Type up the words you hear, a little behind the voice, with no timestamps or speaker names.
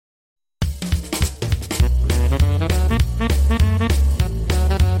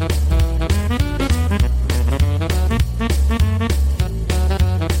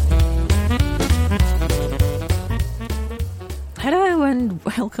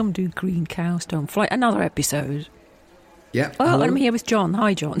welcome to Green Cows Don't Fly, another episode. Yeah. Well, hello. I'm here with John.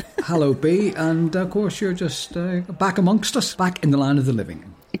 Hi, John. Hello, B. And, of course, you're just back amongst us, back in the land of the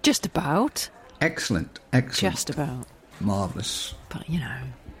living. Just about. Excellent. Just about. Marvellous. But,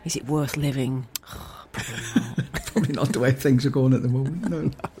 is it worth living? Probably not. Probably not the way things are going at the moment. No.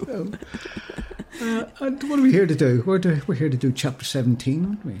 And what are we here to do? We're here to do chapter 17,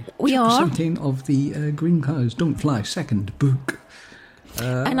 aren't we? We chapter are. 17 of the Green Cows Don't Fly second book.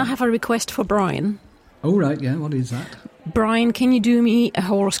 And I have a request for Brian. Oh, right, yeah, what is that? Brian, can you do me a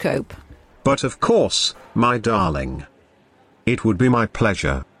horoscope? But of course, my darling. It would be my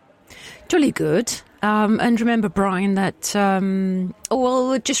pleasure. Jolly good. And remember, Brian, that...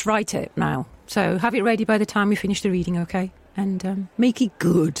 just write it now. So have it ready by the time we finish the reading, okay? And make it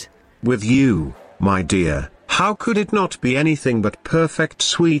good. With you, my dear, how could it not be anything but perfect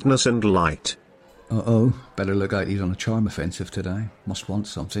sweetness and light? Uh-oh, better look out, he's on a charm offensive today. Must want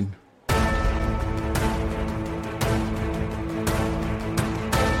something.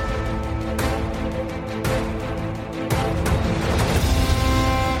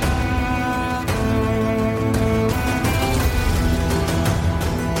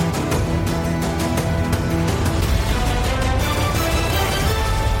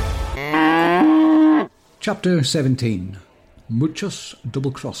 Chapter 17. Muchos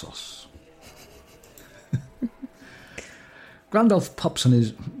double crossos. Grandolph pops on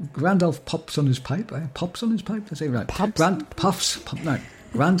his pipe. Pops on his pipe. Did I say right? Grandolph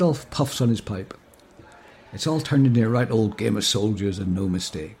puffs on his pipe. It's all turned into a right old game of soldiers and no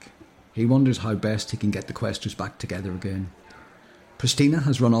mistake. He wonders how best he can get the Questers back together again. Pristina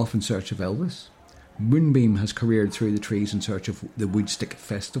has run off in search of Elvis. Moonbeam has careered through the trees in search of the Woodstick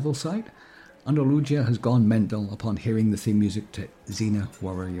Festival site. And Olugia has gone mental upon hearing the theme music to Xena,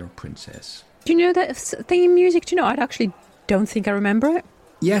 Warrior Princess. Do you know that theme music? Do you know, I actually don't think I remember it.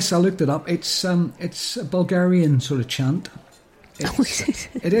 Yes, I looked it up. It's a Bulgarian sort of chant. Is it?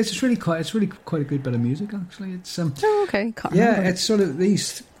 It is. It's really quite a good bit of music, actually. It's okay. Can't remember. it's sort of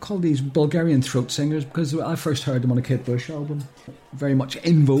called these Bulgarian throat singers because I first heard them on a Kate Bush album, very much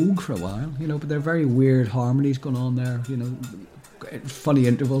in vogue for a while, but they're very weird harmonies going on there, funny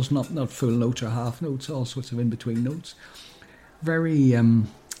intervals, not full notes or half notes, all sorts of in between notes. Very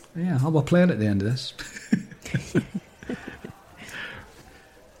I'll play it at the end of this.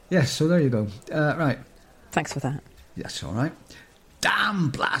 Yes, so there you go. Right. Thanks for that. Yes, all right. Damn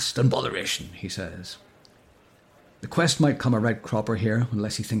blast and botheration, he says. The quest might come a right cropper here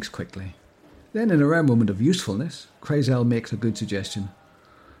unless he thinks quickly. Then, in a rare moment of usefulness, Crazel makes a good suggestion.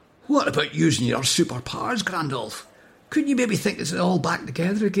 What about using your superpowers, Grandolph? Couldn't you maybe think it's all back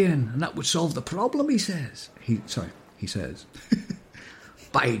together again, and that would solve the problem, he says. He says.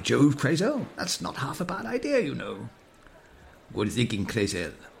 By Jove, Crazel, that's not half a bad idea, Good thinking,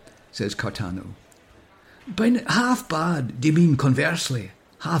 Crazel, says Cartano. By half bad, do you mean conversely?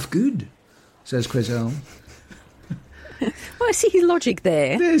 Half good, says Crazel. Well, I see his logic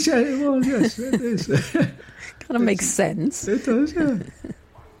there. Yes, it is. Kind of makes sense. It does, yeah.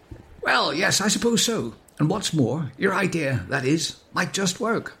 Well, yes, I suppose so. And what's more, your idea, that is, might just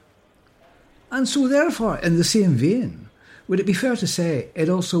work. And so therefore, in the same vein, would it be fair to say it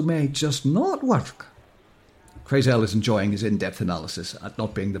also may just not work? Crazel is enjoying his in-depth analysis at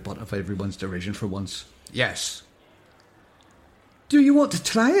not being the butt of everyone's derision for once. Yes. Do you want to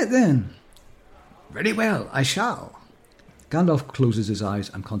try it then? Very well, I shall. Gandalf closes his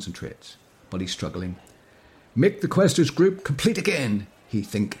eyes and concentrates, but he's struggling. Make the Questers group complete again, he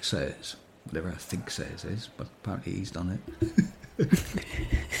says. Whatever a think says is, but apparently he's done it.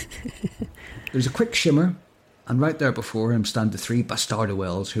 There's a quick shimmer, and right there before him stand the three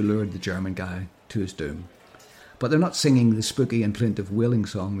Bastardowells who lured the German guy to his doom. But they're not singing the spooky and plaintive wailing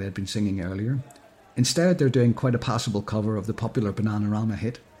song they had been singing earlier. Instead, they're doing quite a passable cover of the popular Bananarama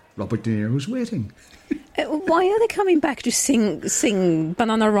hit, Robert De Niro's Waiting. Why are they coming back to sing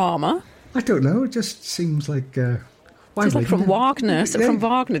Bananarama? I don't know, it just seems like... It's like from Wagner to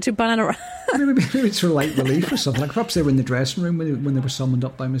Bananarama. Maybe it's for light relief or something. Like perhaps they were in the dressing room when they were summoned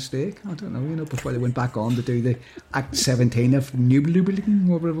up by mistake. I don't know, before they went back on to do the Act 17 of Nibelungen,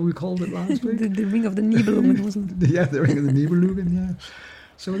 or whatever we called it last week. the Ring of the Nibelungen, wasn't it? Yeah, the Ring of the Nibelungen, yeah.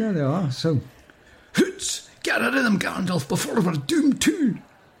 So there they are. So, Hoots! Get rid of them, Gandalf, before we're doomed too!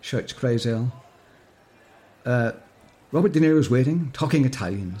 Shouts Crazel. Robert De Niro's Waiting, talking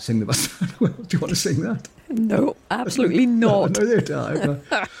Italian, sing the Bastard. Well, do you want to sing that? No, absolutely not. No, they don't.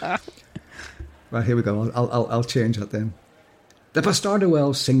 Right, here we go. I'll change that then. The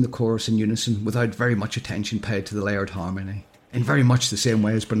Bastardowells sing the chorus in unison without very much attention paid to the layered harmony, in very much the same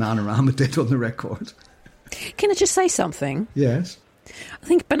way as Bananarama did on the record. Can I just say something? Yes. I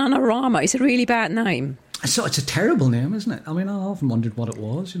think Bananarama is a really bad name. So it's a terrible name, isn't it? I mean, I often wondered what it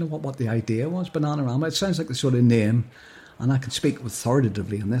was, what the idea was, Bananarama. It sounds like the sort of name, and I can speak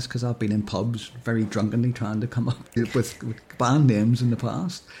authoritatively on this because I've been in pubs very drunkenly trying to come up with band names in the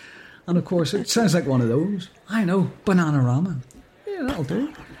past. And of course, it sounds like one of those. I know, Bananarama. Yeah, that'll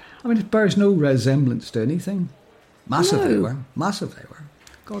do. I mean, it bears no resemblance to anything. Massive they were.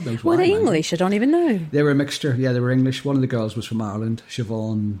 God knows why. Were they English? I don't even know. They were a mixture. Yeah, they were English. One of the girls was from Ireland,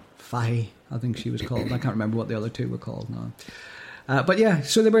 Siobhan Fahey, I think she was called. I can't remember what the other two were called now. But yeah,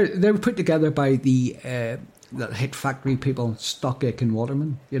 so they were put together by the Hit Factory people, Stock Aitken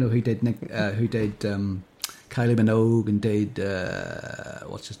Waterman, who did Kylie Minogue and did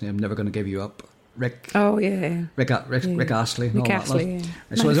what's his name? Never Gonna Give You Up. Rick. Oh yeah. Rick Astley. And Rick all Astley. That.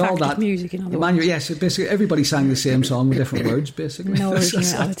 Yeah. So it was all that music. In other words. yes, basically everybody sang the same song with different words. Basically, no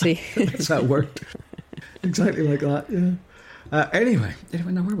originality. That's how it worked. Exactly like that. Yeah. Anyway,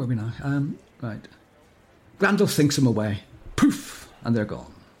 now where were we now? Right. Randolph thinks them away. Poof, and they're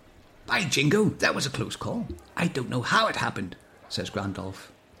gone. By jingo, that was a close call. I don't know how it happened, says Randolph.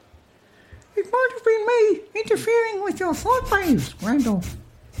 It might have been me interfering with your thought waves, Randolph,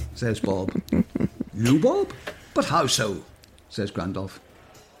 says Bob. You, Bob? But how so? Says Randolph.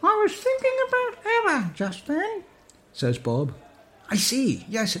 I was thinking about Emma just then, says Bob. I see.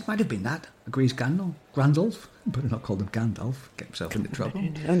 Yes, it might have been that, agrees Grandolph. Better not call him Gandalf. Get himself into trouble.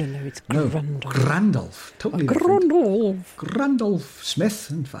 No, it's Grandolph. Grandolph. Totally Grandolph. Grandolph Smith,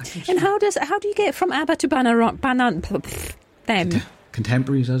 in fact. And how do you get from ABBA to them?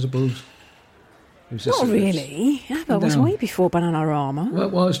 Contemporaries, I suppose. Not really. ABBA was way before Bananarama. Well,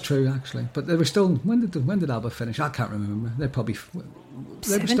 it was true, actually. But they were still... When did ABBA finish? I can't remember. They're probably...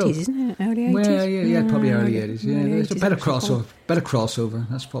 70s, isn't it? Early 80s? Well, yeah, probably early 80s. Yeah, there's a better crossover.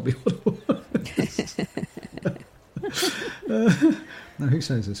 That's probably what it was. Now, who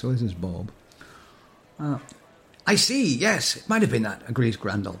says this? Well, this is Bob. I see, yes. It might have been that, agrees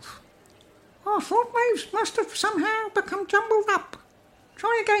Grandolph. Our thought waves must have somehow become jumbled up.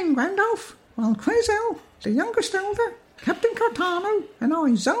 Try again, Grandolph. While Crazel, the youngest elder, Captain Cartano, and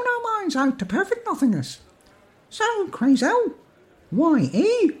I zone our minds out to perfect nothingness. So, Crazel,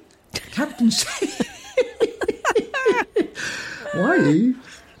 Y.E. Captain C. Y.E.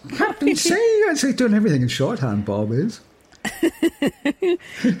 Captain C. He's doing everything in shorthand, Bob is.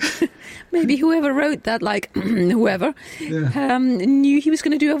 Maybe whoever wrote that, whoever, knew he was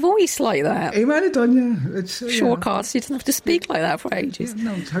going to do a voice like that. He might have done, yeah. It's shortcast. He doesn't have to speak like that for ages. Yeah,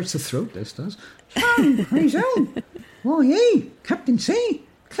 no, it hurts the throat, this does. So, Crazel, Y.E. Captain C.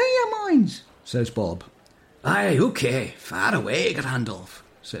 Clear your minds, says Bob. Aye, okay. Far away, Grandolph,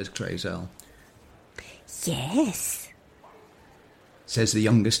 says Crazel. Yes, says the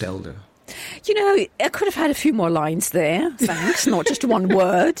youngest elder. I could have had a few more lines there, thanks, not just one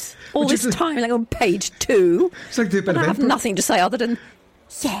word. All this time, on page 2. It's like the bit I of have nothing to say other than,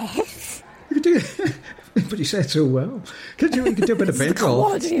 yes. You could do it, but you said so well. You could do a bit of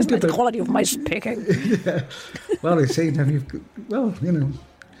improv. The quality of my speaking. Yeah. Well, I see, now I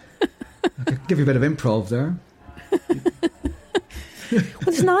could give you a bit of improv there. Well,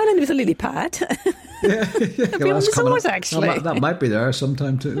 there's an island with a lily pad. Yeah. Well, that's coming up. Actually. That might be there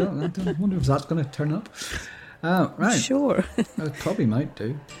sometime too. I wonder if that's going to turn up. Right. Sure. It probably might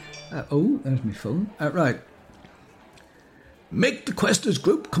do. There's my phone. Right. Make the questers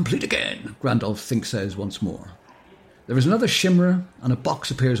group complete again, Randolph says once more. There is another shimmer and a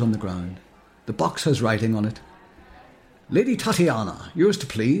box appears on the ground. The box has writing on it. Lady Tatiana, yours to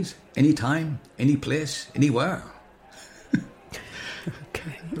please, any time, any place, anywhere.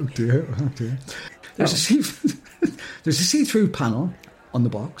 Okay. Oh dear. There's a see-through panel on the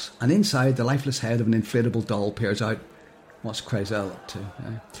box, and inside the lifeless head of an inflatable doll peers out. What's Crazel up to?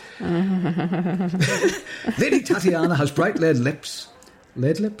 Lady Tatiana has bright red lips.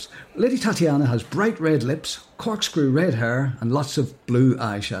 Lady Tatiana has bright red lips, corkscrew red hair, and lots of blue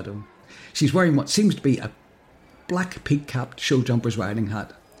eyeshadow. She's wearing what seems to be a black peak-capped show jumper's riding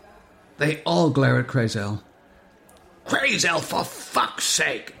hat. They all glare at Crazel. Crazel, for fuck's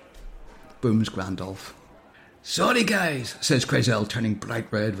sake! Booms Grandolph. Sorry, guys, says Crazel, turning bright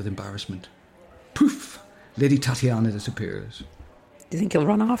red with embarrassment. Poof! Lady Tatiana disappears. Do you think he'll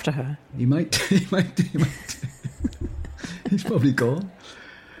run after her? He might. He's probably gone.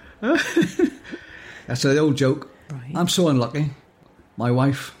 That's the old joke. Right. I'm so unlucky. My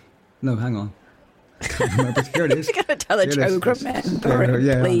wife... No, hang on. I can't remember. Here it is. You're going to tell a joke, remember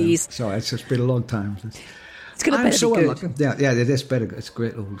it, please. Sorry, it's just been a long time. It's going to be so unlucky. Yeah, it is better. It's a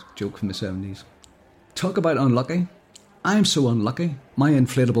great old joke from the 70s. Talk about unlucky. I'm so unlucky. My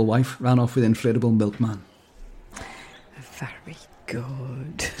inflatable wife ran off with inflatable milkman. Very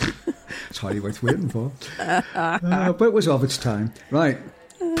God. It's hardly worth waiting for. But it was of its time. Right.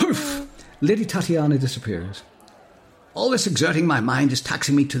 Poof! Lady Tatiana disappears. All this exerting my mind is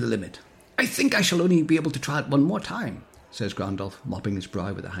taxing me to the limit. I think I shall only be able to try it one more time, says Grandolph, mopping his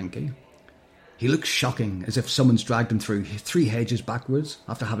brow with a hanky. He looks shocking, as if someone's dragged him through 3 hedges backwards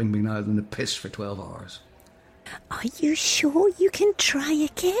after having been out in the piss for 12 hours. Are you sure you can try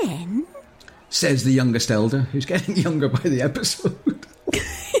again? Says the youngest elder, who's getting younger by the episode.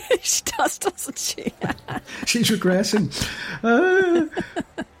 She does, doesn't she? She's regressing.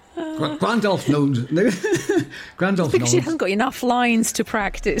 Grandolph knows. Grandolph Because knows. she hasn't got enough lines to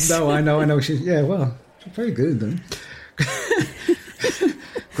practice. No, I know. She's very good then.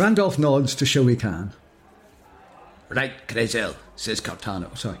 Grandolph nods to show he can. Right, Crezel, says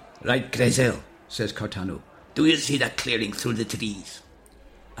Cartano. Sorry. Right, Crezel, says Cartano. Do you see that clearing through the trees?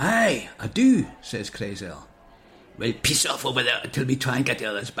 Aye, I do, says Crezel. Well, piss off over there until we try and get the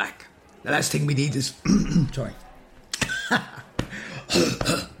others back. The last thing we need is... Sorry.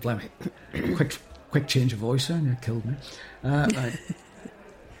 Blimey. Quick change of voice there, and you killed me. Right.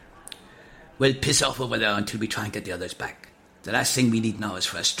 Well, piss off over there until we try and get the others back. The last thing we need now is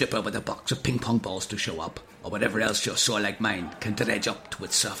for a stripper with a box of ping-pong balls to show up, or whatever else your soul like mine can dredge up to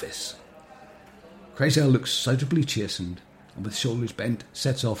its surface. Crezel looks suitably chastened, and with shoulders bent,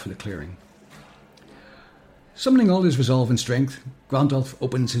 sets off for the clearing. Summoning all his resolve and strength, Grandolph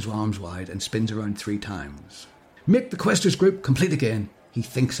opens his arms wide and spins around 3 times. Make the questers group complete again, he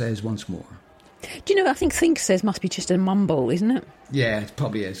says once more. Do you know, I think think says must be just a mumble, isn't it? Yeah, it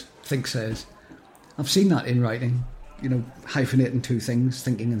probably is. Think says. I've seen that in writing. You know, hyphenating 2 things,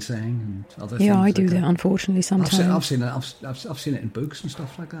 thinking and saying, and other things. Yeah, I like do that, unfortunately, sometimes. I've seen it. I've seen it in books and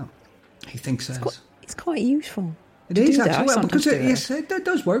stuff like that. He thinks says. It's quite useful. It is that. actually, well, because it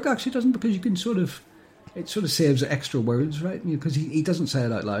does work actually, doesn't it? Because you can it sort of saves extra words, right? Because he doesn't say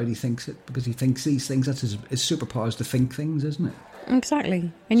it out loud, he thinks it because he thinks these things. That's his superpower is to think things, isn't it?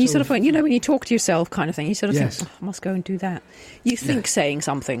 Exactly. And you sort of, when you talk to yourself kind of thing, you sort of think, I must go and do that. You think saying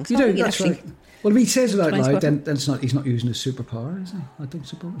something. So you do, that's right. Well, if he says it out loud, then it's he's not using his superpower, is he? I don't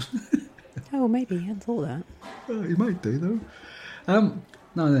suppose. Oh, maybe. I hadn't thought that. Well, he might do, though.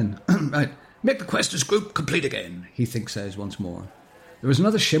 Now then, right. Make the questers group complete again, he says once more. There is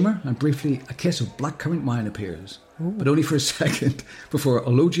another shimmer, and briefly a kiss of blackcurrant wine appears. Ooh. But only for a second, before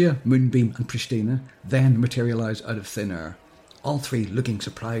Ologia, Moonbeam and Pristina then materialise out of thin air. All 3 looking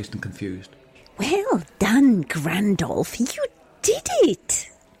surprised and confused. Well done, Grandolph. You did it.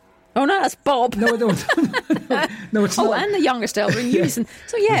 Oh, no, that's Bob. No, it's not. Oh, and the youngest elder in unison.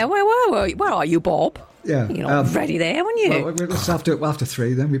 So, yeah, where are you, Bob? Yeah. You're not ready there, weren't you? Well, let's have to after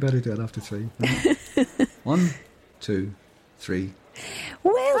 3, then. We better do it after 3. Right? 1, 2, 3.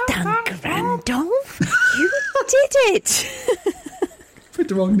 Well done, Grandolph. You did it. Put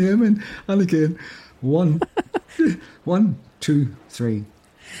the wrong name in. And again. 1, 2, 3.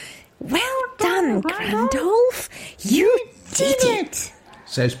 Well done, Grandolph. You did it.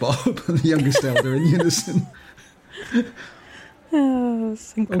 Says Bob, the youngest elder in unison. Oh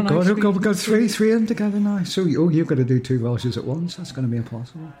God, we've got 3 of them together now. So, you've got to do 2 Welshes at once. That's going to be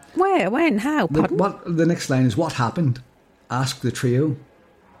impossible. Where, when, how? Pardon? The next line is, what happened? Ask the trio.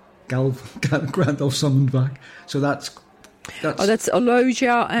 Grandolph summoned back. So that's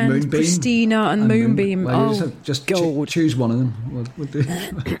Ologia and Moonbeam Pristina and Moonbeam. Well, just choose one of them. We'll do.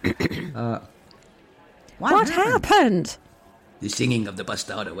 What happened? The singing of the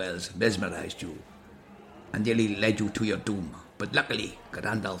Bastarda Wells mesmerised you and nearly led you to your doom. But luckily,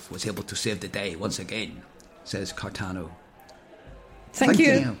 Grandolph was able to save the day once again, says Cartano. Thank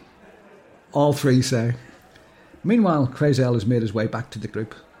you. All 3 say. Meanwhile, Crezel has made his way back to the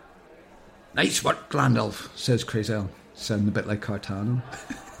group. Nice work, Grandolph, says Crezel, sounding a bit like Cartano.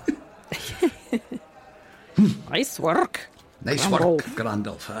 Nice work. Nice work,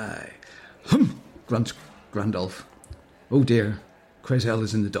 Grandolph. Aye. Grunts Grandolph. Oh dear, Crezel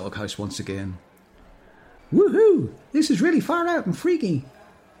is in the doghouse once again. Woohoo! This is really far out and freaky.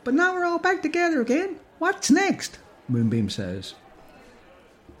 But now we're all back together again. What's next? Moonbeam says.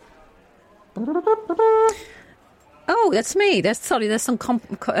 Oh, that's me. There's some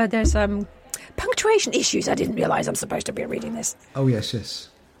punctuation issues. I didn't realise I'm supposed to be reading this. Oh, yes.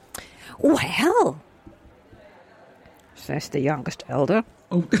 Well, says the youngest elder.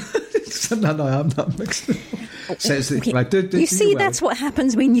 Oh, no, I'm not mixed up. Says the, right, you see, that's what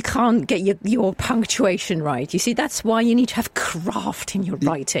happens when you can't get your punctuation right. You see, that's why you need to have craft in your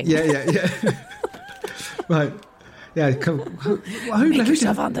writing. Yeah. Right. Yeah. Make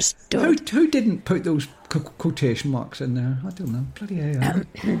yourself understood. Who didn't put those quotation marks in there? I don't know. Bloody hell.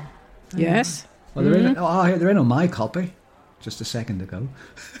 Yes. Well, they're in on my copy. just a second ago.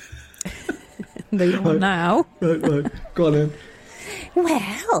 They are now. Right. Go on then.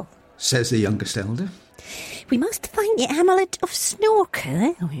 Well, Says the youngest elder. we must find the amulet of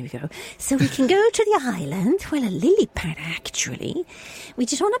Snorker. Oh, here we go. So we can go to the island, well, a lily pad actually,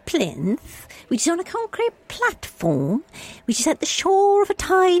 which is on a plinth, which is on a concrete platform, which is at the shore of a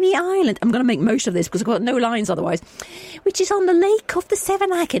tiny island. I'm going to make most of this because I've got no lines otherwise. Which is on the Lake of the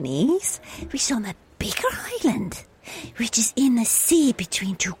Seven Agonies, which is on the bigger island, which is in the sea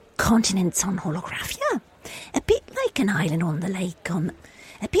between two continents on Holographia. A bit like an island on the lake on...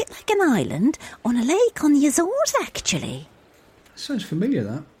 A bit like an island on a lake on the Azores, actually. Sounds familiar,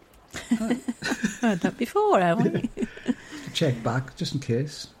 that. Heard that before, haven't we? Check back, just in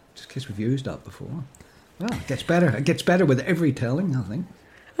case we've used that before. Well, it gets better. It gets better with every telling, I think.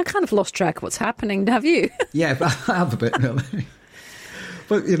 I kind of lost track of what's happening, have you? Yeah, I have a bit, really.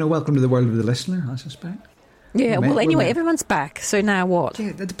 But, welcome to the world of the listener, I suspect. Yeah, well, anyway, we're- everyone's back, so now what?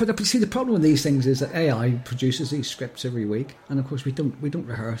 Yeah, but see, the problem with these things is that AI produces these scripts every week, and of course we don't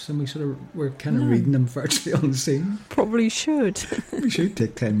rehearse them. We're kind of reading them virtually on the scene. Probably should. We should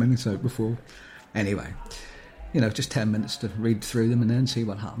take 10 minutes out before. Anyway, just 10 minutes to read through them and then see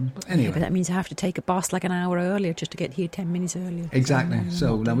what happens. But anyway, Yeah, but that means I have to take a bus like an hour earlier just to get here 10 minutes earlier. exactly.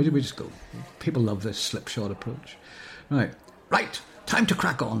 So now we just go. People love this slipshod approach. Right, time to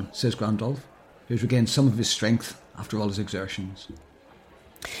crack on, says Grandolph, who's regained some of his strength after all his exertions.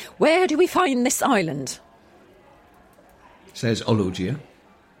 Where do we find this island? Says Ologia.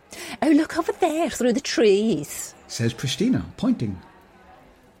 Oh, look over there through the trees. Says Pristina, pointing.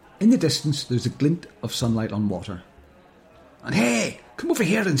 In the distance, there's a glint of sunlight on water. And hey, come over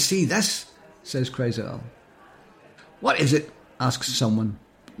here and see this, says Crazel. What is it? Asks someone,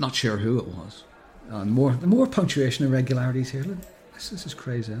 not sure who it was. And more punctuation irregularities here. Look, this is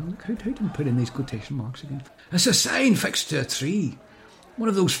Crazel. Look, how do you put in these quotation marks again? It's a sign fixed to a tree. One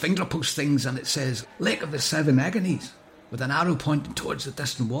of those finger post things, and it says, Lake of the Seven Agonies, with an arrow pointing towards the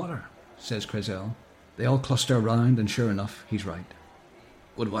distant water, says Crazel. They all cluster around, and sure enough, he's right.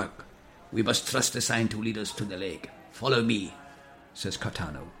 Good work. We must trust the sign to lead us to the lake. Follow me, says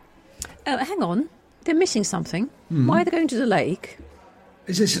Cartano. Hang on. They're missing something. Why are they going to the lake?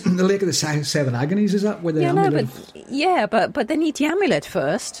 Is this the Lake of the Seven Agonies? Is that where the Yeah, no, amulet... but they need the amulet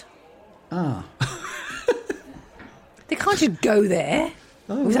first. Ah. They can't just go there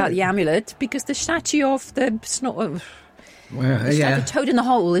without right. the amulet because the statue of the Well, the toad in the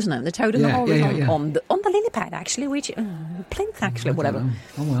hole, isn't it? The toad in the hole is yeah. on the lily pad, actually, which plinth, actually, whatever.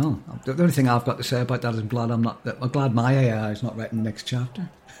 Oh well. The only thing I've got to say about that is I'm glad my AI is not writing the next chapter.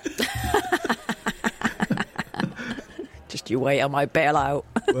 Just you wait on my bailout.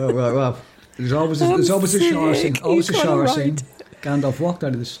 Well. There's always a shower scene. Always a shower scene. Gandalf walked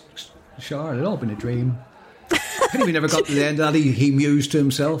out of the shower. It had all been a dream. I think we never got to the end of that. He mused to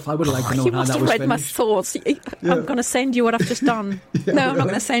himself. I would have liked to know You how must that have was read my finished. thoughts. I'm going to send you what I've just done. No, I'm not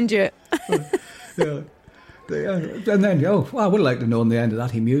going to send you it. And then, I would have liked to know in the end of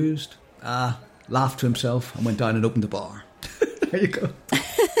that. He mused, laughed to himself, and went down and opened the bar. There you go.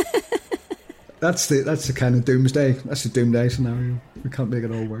 That's the kind of doomsday. That's the doomsday scenario. We can't make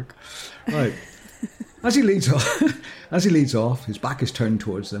it all work. Right. As he leads off, his back is turned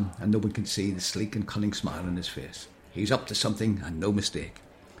towards them, and no one can see the sleek and cunning smile on his face. He's up to something, and no mistake.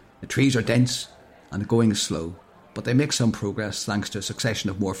 The trees are dense, and the going is slow, but they make some progress thanks to a succession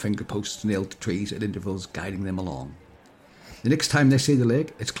of more finger posts nailed to trees at intervals guiding them along. The next time they see the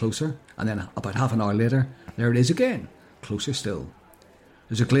lake, it's closer, and then about half an hour later, there it is again, closer still.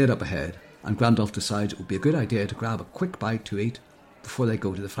 There's a glade up ahead, and Grandolph decides it would be a good idea to grab a quick bite to eat before they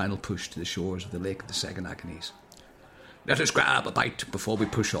go to the final push to the shores of the Lake of the Seven Agonies. Let us grab a bite before we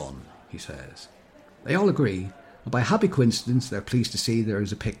push on, he says. They all agree, and by happy coincidence they're pleased to see there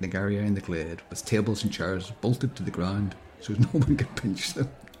is a picnic area in the glade with tables and chairs bolted to the ground so no one can pinch them.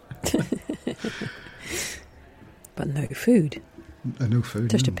 But no food. No food.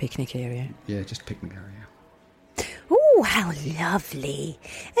 Just a no. picnic area. Yeah, just picnic area. Oh, how lovely.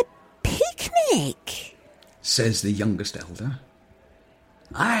 A picnic. Says the youngest elder.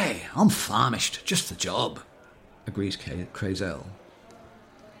 Aye, I'm famished. Just the job, agrees Crazel.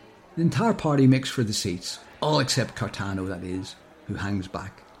 The entire party makes for the seats, all except Cartano, that is, who hangs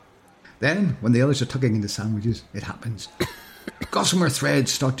back. Then, when the others are tugging into sandwiches, it happens. Gossamer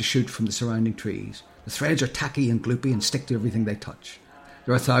threads start to shoot from the surrounding trees. The threads are tacky and gloopy and stick to everything they touch.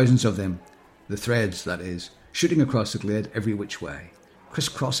 There are thousands of them, the threads, that is, shooting across the glade every which way,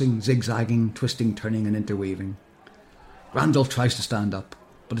 crisscrossing, zigzagging, twisting, turning and interweaving. Randolph tries to stand up,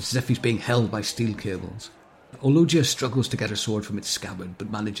 but it's as if he's being held by steel cables. Ologia struggles to get her sword from its scabbard,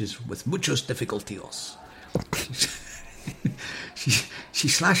 but manages with muchos difficultios. She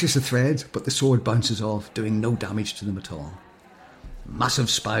slashes the thread, but the sword bounces off, doing no damage to them at all. Massive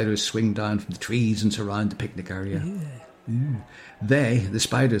spiders swing down from the trees and surround the picnic area. They, the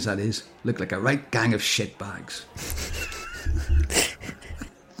spiders that is, look like a right gang of shitbags.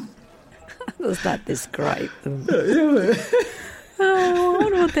 How does that describe them? Oh, I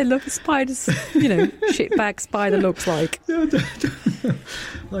wonder what they look spiders, shitbag spider looks like. I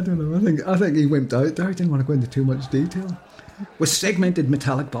don't know. I think he wimped out there. I didn't want to go into too much detail. With segmented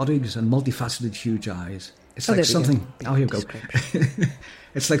metallic bodies and multifaceted huge eyes. It's like something... Oh, here we go.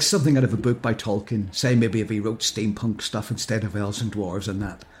 It's like something out of a book by Tolkien. Say maybe if he wrote steampunk stuff instead of elves and dwarves and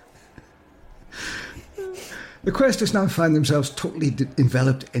that. The Questers now find themselves totally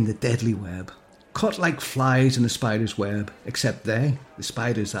enveloped in the deadly web. Caught like flies in a spider's web, except they, the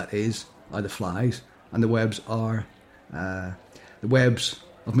spiders that is, are the flies, and the webs are the webs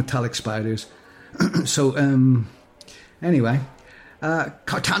of metallic spiders. So, anyway,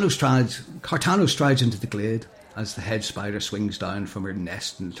 Cartano strides into the glade as the head spider swings down from her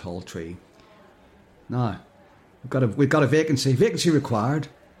nest in the tall tree. Now, we've got a vacancy. Vacancy required.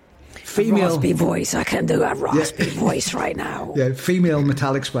 Female. A raspy voice. I can do a raspy voice right now. Yeah, female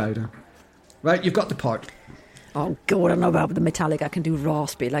metallic spider. Right, you've got the part. Oh, God, I don't know about the metallic. I can do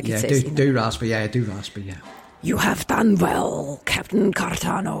raspy, like it says. Do raspy, yeah. You have done well, Captain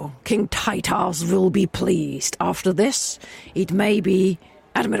Cartano. King Titus will be pleased. After this, it may be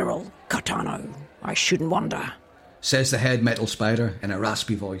Admiral Cartano. I shouldn't wonder. Says the head metal spider in a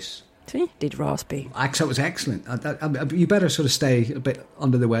raspy voice. See, did raspy. That was excellent. You better sort of stay a bit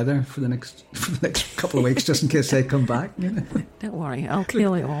under the weather for the next couple of weeks, just in case they come back. Don't worry, I'll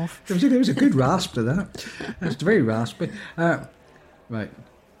clear it off. There was a good rasp to that. It's very raspy. Right.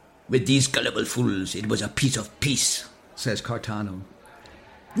 With these gullible fools, it was a piece of peace, says Cartano.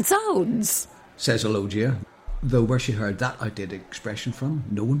 Zounds, says Elogia, though where she heard that outdated expression from,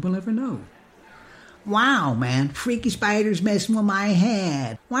 no one will ever know. Wow, man, freaky spiders messing with my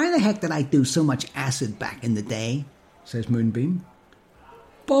head. Why the heck did I do so much acid back in the day? Says Moonbeam.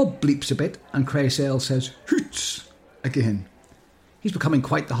 Bob bleeps a bit, and Craysale says, hoots, again. He's becoming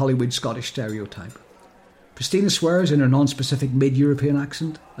quite the Hollywood Scottish stereotype. Christina swears in her non-specific mid-European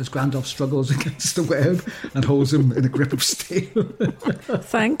accent as Grandolph struggles against the web and holds him in a grip of steel.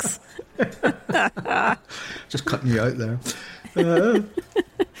 Thanks. Just cutting you out there.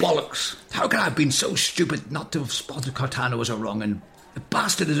 Bollocks! How could I have been so stupid not to have spotted Cartano as a wrong-un? The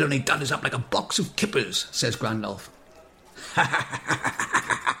bastard has only done us up like a box of kippers, says Grandolph.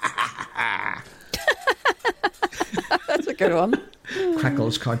 That's a good one.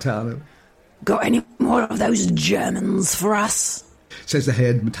 Crackles Cartano. Got any more of those Germans for us? Says the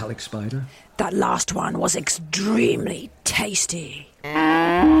head metallic spider. That last one was extremely tasty.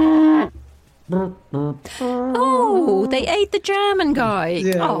 Oh, they ate the German guy.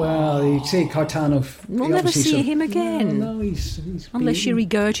 Yeah, well, you see Cartano... We'll never see him again. No, he's unless she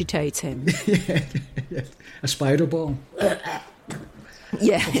regurgitates him. Yeah. A spider ball.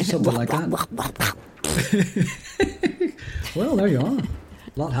 Yeah. Something like that. Well, there you are. A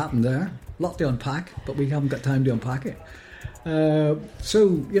lot happened there. A lot to unpack, but we haven't got time to unpack it. So,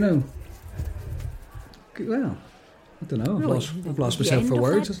 well, I don't know. I've lost myself for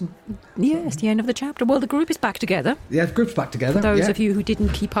words. Yes, the end of the chapter. Well, the group is back together. Yeah, the group's back together. Those of you who didn't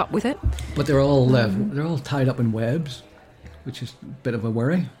keep up with it. But they're all tied up in webs, which is a bit of a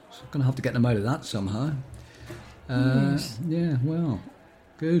worry. So I'm going to have to get them out of that somehow. Yes. Yeah, well,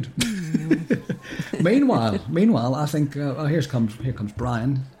 good. Meanwhile, I think here comes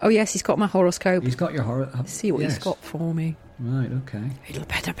Brian. Oh yes, he's got my horoscope. He's got your horoscope. See what he's got for me. Right, okay. It'll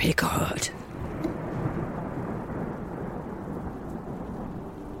better be good.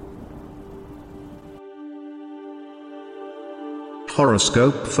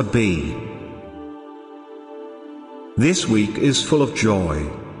 Horoscope for B. This week is full of joy.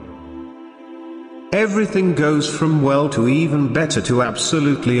 Everything goes from well to even better to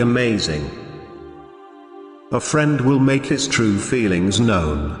absolutely amazing. A friend will make his true feelings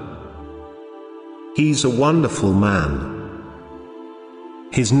known. He's a wonderful man.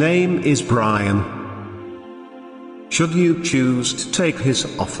 His name is Brian. Should you choose to take his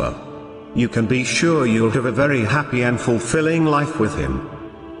offer, you can be sure you'll have a very happy and fulfilling life with him.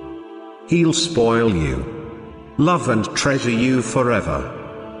 He'll spoil you, love and treasure you forever.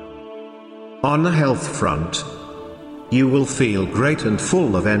 On the health front, you will feel great and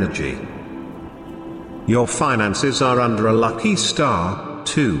full of energy. Your finances are under a lucky star,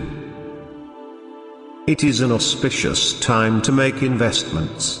 too. It is an auspicious time to make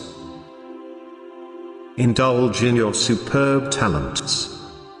investments. Indulge in your superb talents.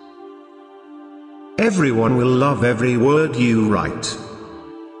 Everyone will love every word you write.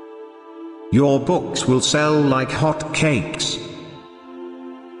 Your books will sell like hot cakes.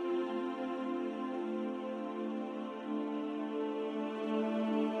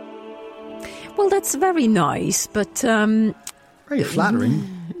 Well, that's very nice, but Very flattering.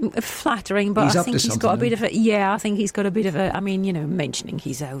 flattering. But He's I up think to he's got a something, bit of a I think he's got a bit of a. I mean, mentioning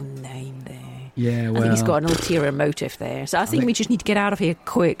his own name there. Yeah, I well. think he's got an ulterior motive there. So I think we just need to get out of here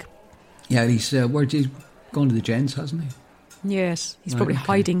quick. Yeah, he's gone to the gents, hasn't he? Yes, he's Right, probably okay.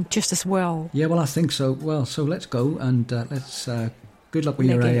 hiding just as well. Yeah, well, I think so. Well, so let's go and let's. Good luck with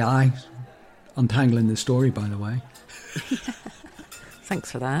your Make it- AI. Untangling the story, by the way.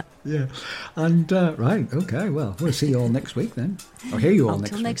 Thanks for that. Yeah. And, right, okay, well, we'll see you all next week then. Or hear you all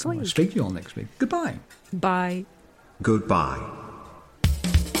Until next week. Or week. speak to you all next week. Goodbye. Bye. Goodbye.